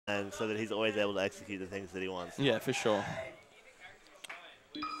and so that he's always able to execute the things that he wants. Yeah, for sure.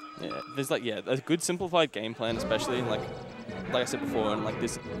 Yeah, there's like a good simplified game plan, especially in like I said before, in like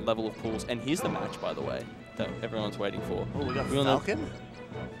this level of pools. And here's the match, by the way, that everyone's waiting for. Oh, we got Falcon.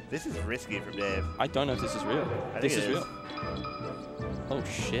 This is risky from Dave. I don't know if this is real. This is real. Oh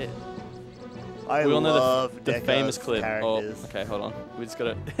shit. I we all love know the famous clip. Characters. Oh, okay, hold on. We just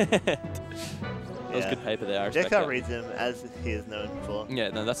gotta. That was good paper there. I respect Dekar that. reads him as he is known for. Yeah,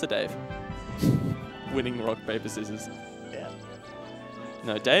 no, that's the Dave. Winning rock paper scissors. Yeah.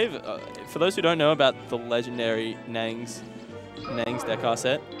 No, Dave. For those who don't know about the legendary Nang's Dekar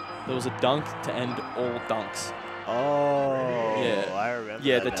set, there was a dunk to end all dunks. Oh. Yeah. I remember.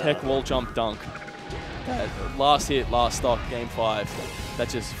 Yeah, that the now. tech wall jump dunk. That last hit, last stock, game 5. That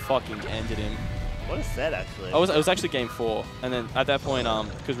just fucking ended him. What a set, actually. It was actually game 4, and then at that point,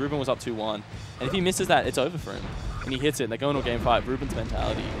 because Ruben was up 2-1, and if he misses that, it's over for him. And he hits it, and they go into game 5. Ruben's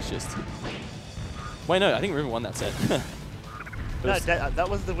mentality is just. Wait, no, I think Ruben won that set. No, that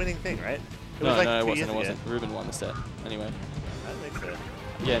was the winning thing, right? It was like no, it 2 wasn't. years It ago. wasn't. Ruben won the set. Anyway. I think so.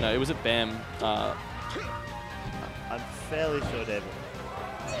 Yeah, no, it was at BAM. I'm fairly sure Dave won.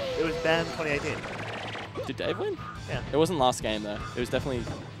 It was BAM 2018. Did Dave win? Yeah. It wasn't last game though. It was definitely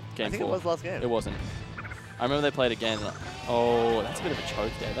game 4. I think it was last game. It wasn't. I remember they played again. Oh, that's a bit of a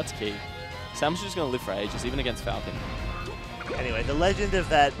choke there. That's key. Samus is just going to live for ages, even against Falcon. Anyway, the legend of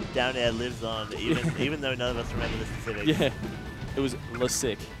that down air lives on, even though none of us remember the specifics. Yeah. It was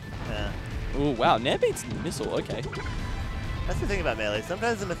sick. Yeah. Oh, wow. Nair beats Missile. Okay. That's the thing about Melee.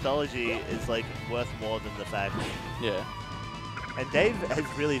 Sometimes the mythology is like worth more than the fact. Yeah. And Dave is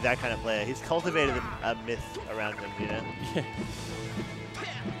really that kind of player. He's cultivated a myth around him, you know? Yeah.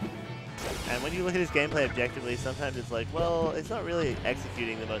 And when you look at his gameplay objectively, sometimes it's like, well, it's not really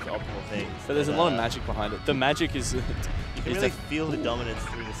executing the most optimal things. But there's a lot of magic behind it. The magic is... you can really feel the dominance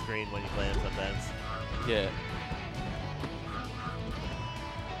through the screen when you play him sometimes. Yeah.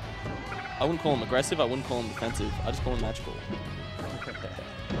 I wouldn't call him aggressive, I wouldn't call him defensive. I just call him magical.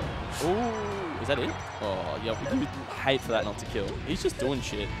 Ooh, is that it? Oh, yeah, we would hate for that not to kill. He's just doing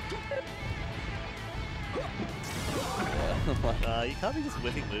shit. Yeah. You can't be just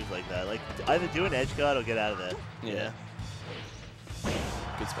whiffing moves like that. Like, either do an edge guard or get out of there. Yeah.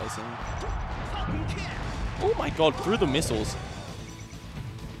 Good spacing. Oh my god, through the missiles.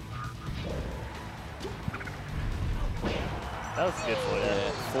 That was good forward air.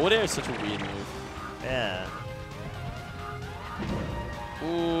 Yeah, forward air is such a weird move. Yeah.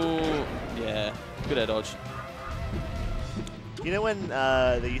 Ooh, yeah. Good air dodge. You know when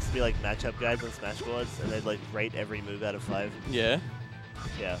there used to be like matchup guides on Smash boards and they'd like rate every move out of 5? Yeah.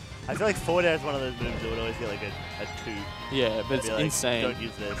 Yeah. I feel like forward air is one of those moves that would always get like a 2. Yeah, but it's like, insane. Don't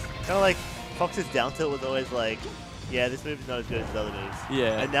use this. Kind of like Fox's down tilt was always like, yeah, this move is not as good as his other moves.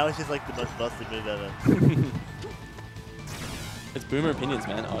 Yeah. And now it's just like the most busted move ever. It's boomer opinions,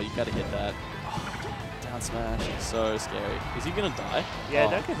 man. Oh, you gotta hit that. Oh, down smash. So scary. Is he gonna die? Yeah,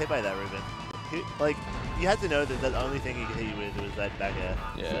 oh. don't get hit by that, Ruben. Like, you had to know that the only thing he could hit you with was that back air.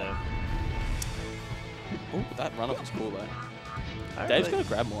 Yeah. So. Ooh, that run-up was cool, though. Dave's really, gonna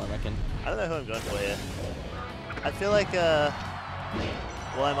grab more, I reckon. I don't know who I'm going for here. I feel like, well,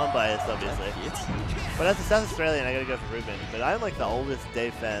 I'm unbiased, obviously. But as a South Australian, I gotta go for Ruben. But I'm like the oldest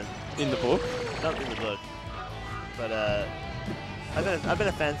Dave fan. In the book? Not in the book. But, I've been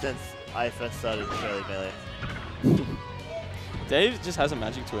a fan since I first started Australian Melee. Dave just has a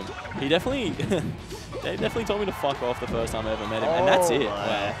magic to him. He definitely, Dave definitely told me to fuck off the first time I ever met him, and that's it.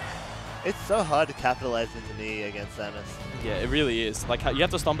 Wow. It's so hard to capitalize into knee against Samus. Yeah, it really is. Like, you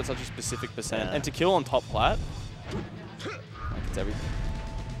have to stomp at such a specific percent, and to kill on top plat, like, it's everything.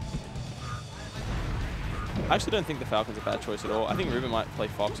 I actually don't think the Falcon's a bad choice at all. I think Ruben might play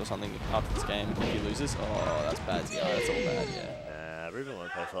Fox or something after this game if he loses. Oh, that's bad. Yeah, that's all bad, yeah. Ruben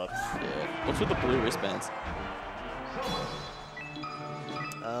won't play Fox. Yeah. What's with the blue wristbands?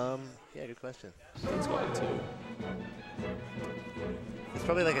 Yeah, good question. He's got it too. It's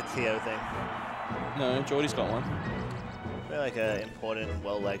probably like a TO thing. No, Jordy's got one. Probably like an important,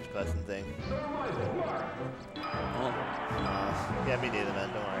 well-liked person thing. Oh. Yeah, me neither, man.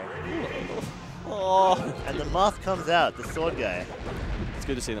 Don't worry. Oh. And the Marth comes out, the sword guy. It's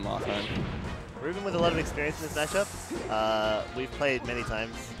good to see the Marth home. Ruben with a lot of experience in this matchup. We've played many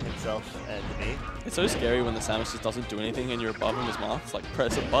times, himself and me. It's so scary when the Samus just doesn't do anything and you're above him as Marth. It's like,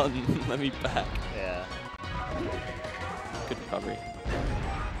 press a button, let me back. Yeah. Good recovery.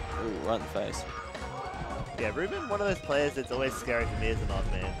 Ooh, right in the face. Yeah, Ruben, one of those players that's always scary for me as a Marth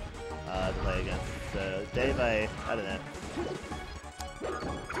main to play against. So Dave, I don't know.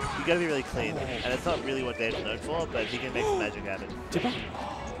 You gotta be really clean, and it's not really what Dave's known for, but he can make some magic happen. Tipper?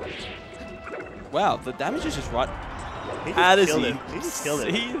 Wow, the damage is just right. He How just does killed he him. He just killed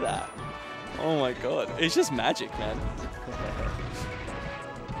him. see that? Oh my god. It's just magic, man.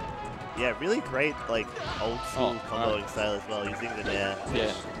 Yeah, really great, like, old school comboing style as well, using the nair.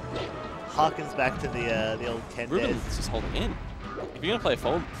 Yeah. Harkens back to the old Ken days. Ruben's just holding in. If you're going to play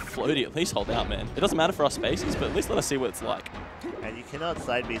floaty, at least hold out, man. It doesn't matter for us spaces, but at least let us see what it's like. And you cannot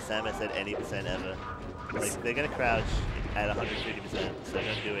side B Samus at any % ever. Like, they're going to crouch at 150%, so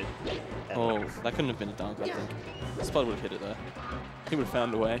don't do it. Oh, that couldn't have been a dunk, I think. Spud would have hit it there. He would have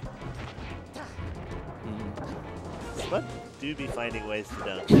found a way. Spud do be finding ways to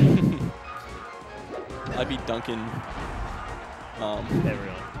dunk. I'd be dunking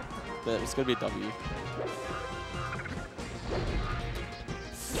everyone. But it's going to be a W.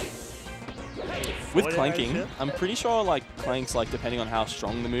 With clanking, I'm pretty sure like clanks, like depending on how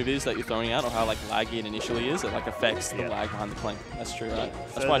strong the move is that you're throwing out or how like laggy it initially is, it like affects the lag behind the clank. That's true, right?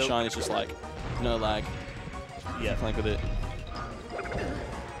 That's why Shine is just like no lag. Yeah. Clank with it.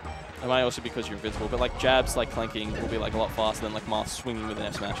 It might also be because you're invincible, but like jabs, like clanking, will be like a lot faster than like Marth swinging with an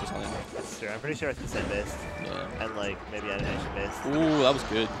F smash or something. That's true. I'm pretty sure it's percent based. Yeah. And like maybe animation based. Ooh, that was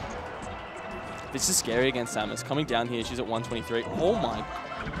good. This is scary against Samus. Coming down here, she's at 123. Oh my.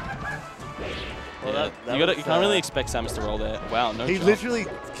 Well, yeah. that you can't really expect Samus to roll there. Wow, no He jump. literally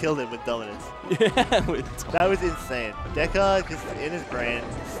killed him with dominance. Yeah, that was insane. Dekar, just in his brain,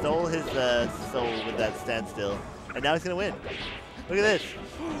 stole his soul with that standstill, and now he's going to win. Look at this.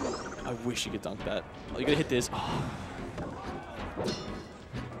 I wish you could dunk that. Oh, you got to hit this. Oh.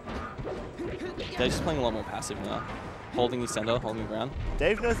 They're just playing a lot more passive now. Holding the center, holding the ground.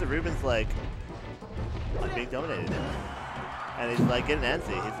 Dave knows that Ruben's like, I'm being dominated now. And he's like getting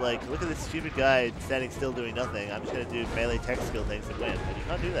antsy. He's like, look at this stupid guy standing still doing nothing. I'm just going to do melee tech skill things and win. But you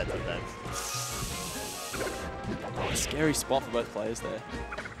can't do that sometimes. Oh, a scary spot for both players there.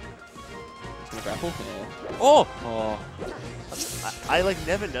 He's going to grapple? Yeah. Oh! Oh. I like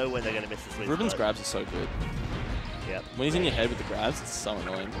never know when they're going to miss the sweet Ruben's spot. grabs are so good. Yep. When he's in your head with the grabs, it's so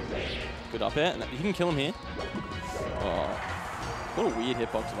annoying. Good up air. You can kill him here. Oh. What a weird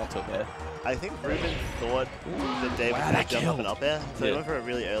hitbox of up tilt there. I think Ruben thought that Dave was going to jump up and up air, so he went for a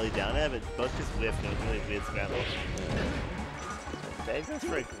really early down air, but both just whiffed and it was a really weird scramble. Yeah. Dave goes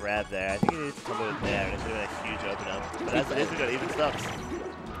for a grab there. I think he needs to combo with there, and it should have been a huge open up. But as it is, we got even stocks.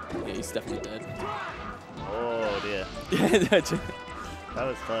 Yeah, he's definitely dead. Oh dear. That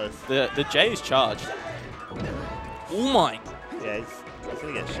was close. The J is charged. Oh my. Yeah, he's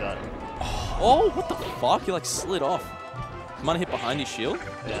going to get shot. Oh, what the fuck? He like slid off. Might have hit behind his shield.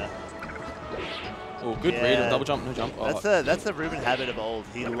 Yeah. Oh, good read. Double jump, no jump. Oh. That's a Ruben habit of old.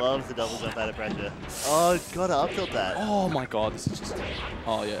 He loves the double jump out of pressure. Oh, gotta up tilt that. Oh my god, this is just.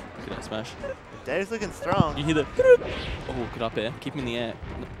 Oh yeah, good air smash. Dave's looking strong. You hear the. Oh, good up air. Keep him in the air.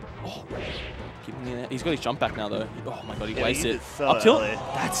 Oh, keep him in the air. He's got his jump back now though. Oh my god, he wasted. So up tilt. early.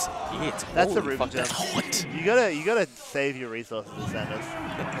 That's it. That's Holy a Ruben fuck, jump. that's hot. You gotta save your resources,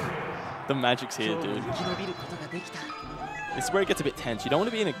 Samus. The magic's here, dude. This is where it gets a bit tense. You don't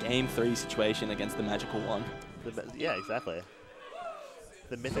want to be in a game 3 situation against the magical one. Yeah, exactly.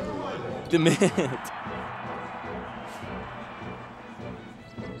 The mythical one. The myth.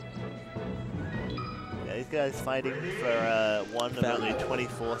 Yeah, these guys fighting for one of only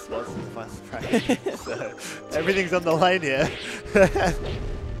 24 spots in the fast track. So everything's on the line here.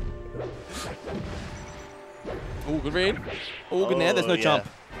 Oh, good read. Oh, good nair. There's no jump.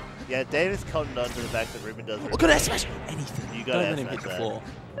 Yeah, Dave is cottoned on to the fact that Ruben does. Oh, good air smash. Anything. You gotta Don't let him hit the floor.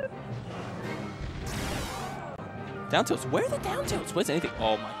 Down tilts. Where are the down tilts? Where's anything?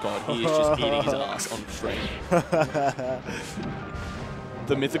 Oh my god, he is just eating his ass on stream.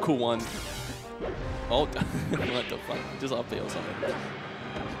 The mythical one. Oh, what the fuck? Just up there or something.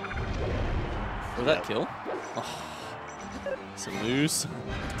 Was that kill? Oh. Some loose.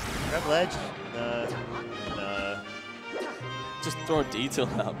 Grab ledge? No. No. Just throw a detail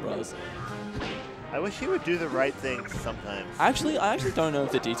out, bros. I wish he would do the right thing sometimes. Actually, I actually don't know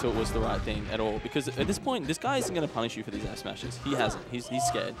if the detour was the right thing at all, because at this point, this guy isn't going to punish you for these air smashes. He hasn't. He's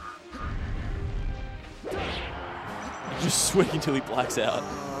scared. Just swing until he blacks out.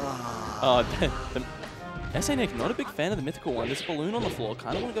 Oh, SA Nick, not a big fan of the mythical one. There's a balloon on the floor.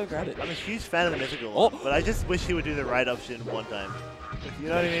 Kind of want to go grab it. I'm a huge fan of the mythical one, but I just wish he would do the right option one time. You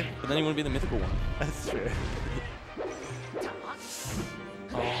know what I mean? But then he wouldn't be the mythical one. That's true.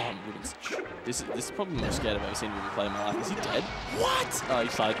 Oh, this is probably the most scared I've ever seen Ruben play in my life. Is he dead? What? Oh, he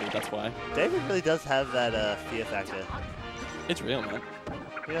sided me, that's why. David really does have that fear factor. It's real, man.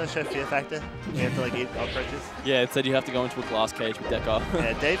 You know the show Fear Factor? You have to like eat cockroaches? Yeah, it said you have to go into a glass cage with Dekar.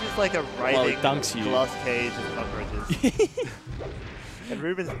 Yeah, Dave is like a writhing dunks you. glass cage of cockroaches. And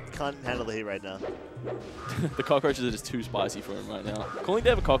Ruben can't handle the heat right now. The cockroaches are just too spicy for him right now. Calling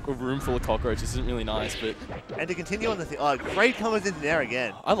Dave a room full of cockroaches isn't really nice, but... And to continue on the thing, oh, great combos into Nair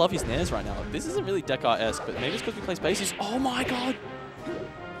again. I love his Nairs right now. This isn't really Dekar-esque, but maybe it's because we play spaces. Oh my god!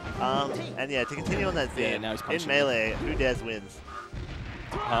 And yeah, to continue on that theme, now he's in Melee, Who Dares wins.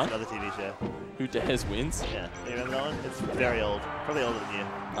 Huh? Another TV show. Who Dares wins? Yeah. You remember that one? It's very old. Probably older than you.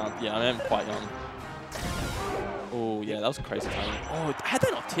 Yeah, I am quite young. Oh, yeah, that was a crazy timing. Oh, had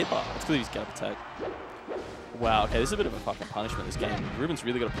that off tipper. It's because he's get up attack. Wow, okay, this is a bit of a fucking punishment, this game. Ruben's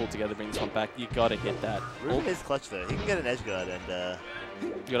really got to pull together, bring this one back. You got to hit that. Ruben is clutch, though. He can get an edge guard and... You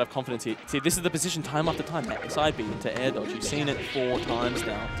got to have confidence here. See, this is the position time after time. Side B into air dodge. You've seen it 4 times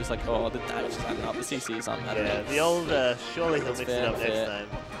now. Just like, oh, the damage is adding up. The CC is adding up. The old, surely he'll mix it up next time.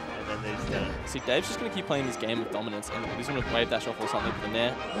 And then they just don't. See, Dave's just going to keep playing this game of dominance, and he's going to wave dash off or something for the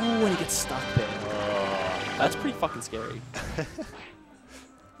Nair. Oh, and he gets stuck there. Oh. That's pretty fucking scary.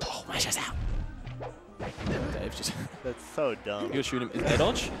 Oh, Masha's out. Dave's just... That's so dumb. You gotta shoot him. Is air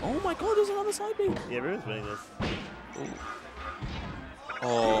dodge? Oh my god, there's another side B. Yeah, Ruben's winning this. Ooh.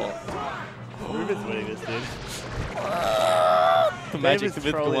 Oh. Ruben's winning this, dude. The magic is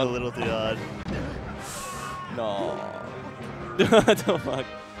probably a little too hard. No. What the fuck?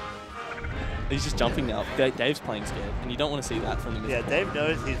 He's just jumping now. Dave's playing scared, and you don't want to see that from the middle. Yeah, Dave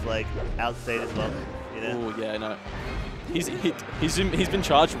knows he's like outstayed as well. You know? Oh yeah, no. He's been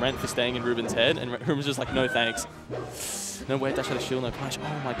charged rent for staying in Ruben's head, and Ruben's just like, no thanks. No way, dash out a shield, no punish.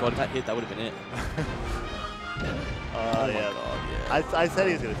 Oh my god, if that hit, that would have been it. Oh yeah. God, yeah. I said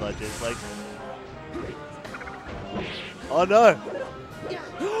he was gonna clutch it. Like, oh no!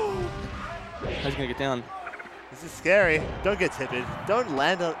 How's he gonna get down? This is scary. Don't get tipped. Don't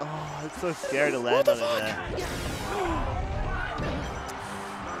land on. Oh, it's so scary to land on it there.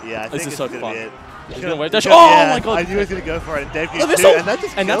 Yeah, I think it's gonna be it. He's gonna wave dash. Oh my god! I knew he was gonna go for it, and Dave can shoot, and that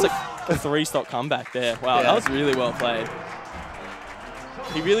just that's a 3-stock comeback there. Wow, yeah. That was really well played.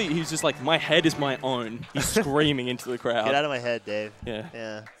 He's just like, my head is my own. He's screaming into the crowd. Get out of my head, Dave. Yeah.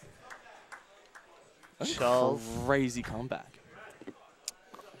 Yeah. Charles. Crazy comeback.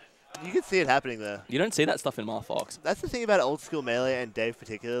 You can see it happening there. You don't see that stuff in Marth Fox. That's the thing about old school Melee and Dave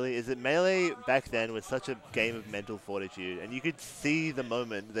particularly, is that Melee back then was such a game of mental fortitude, and you could see the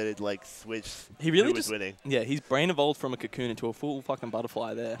moment that it like switched. He really who was winning. Yeah, his brain evolved from a cocoon into a full fucking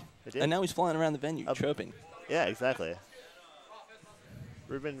butterfly there, and now he's flying around the venue chirping. Yeah, exactly.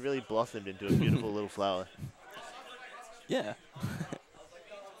 Ruben really blossomed into a beautiful little flower. Yeah.